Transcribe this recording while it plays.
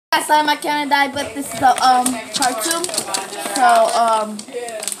I slime my camera died, but this is the cartoon. So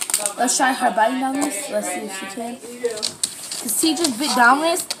let's try her biting down this. Let's see if she can. Cause she just bit down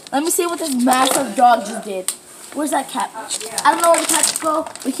this. Let me see what this massive dog just did. Where's that cat? I don't know where the cat go,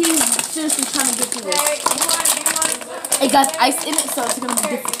 but he's seriously trying to get through this. It got ice in it, so it's gonna be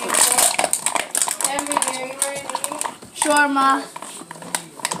difficult. Sure, Ma.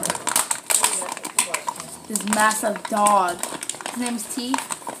 This massive dog. His name's T.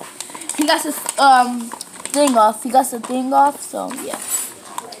 He got his thing off. He got the thing off, so yeah.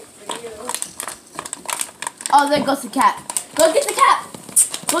 Oh, there goes the cat. Go get the cat.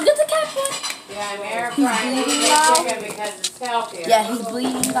 Go get the cat, boy. Yeah, I'm air He's frying bleeding now. because it's healthier. Yeah, he's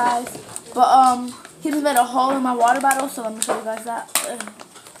bleeding, guys. But he just made a hole in my water bottle, so let me show you guys that.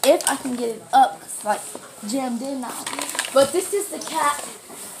 If I can get it up, cause like jammed in now. But this is the cat.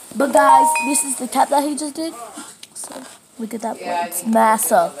 But guys, this is the cat that he just did. So look at that one. It's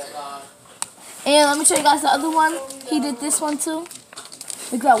massive. And let me show you guys the other one. He did this one too.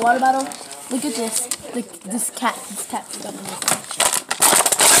 Look at that water bottle. Look at this. Look, this cat. This cat.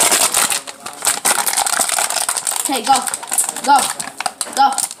 Okay, go. Go.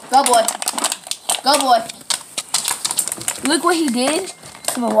 Go. Go, boy. Go, boy. Look what he did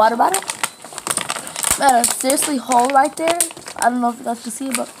to my water bottle. Got a seriously hole right there. I don't know if you guys can see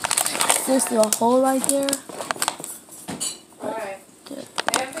it, but seriously a hole right there. Alright.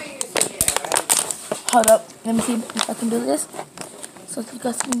 Hold up. Let me see if I can do this. So you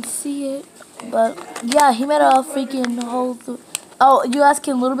guys can see it. But yeah, he made a freaking hole through. Oh, you guys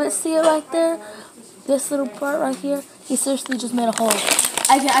can a little bit see it right there. This little part right here. He seriously just made a hole.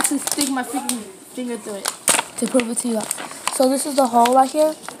 I can actually stick my freaking finger through it to prove it to you guys. So this is the hole right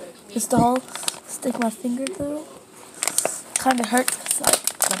here. This is the hole. Stick my finger through. Kind of hurts because like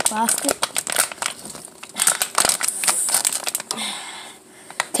the plastic.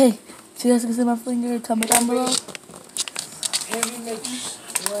 Okay, so you guys can see my finger. Comment down below.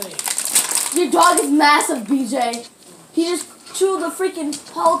 Your dog is massive, BJ. He just chewed the freaking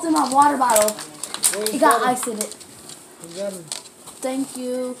holes in my water bottle. He got ice in it. Thank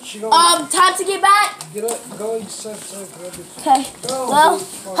you. Time to get back. Get up, go inside. Okay. Well,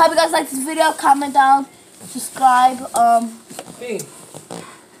 hope you guys like this video. Comment down, subscribe.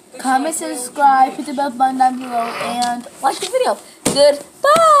 Comment, subscribe, hit the bell button down below, and like the video.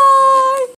 Goodbye.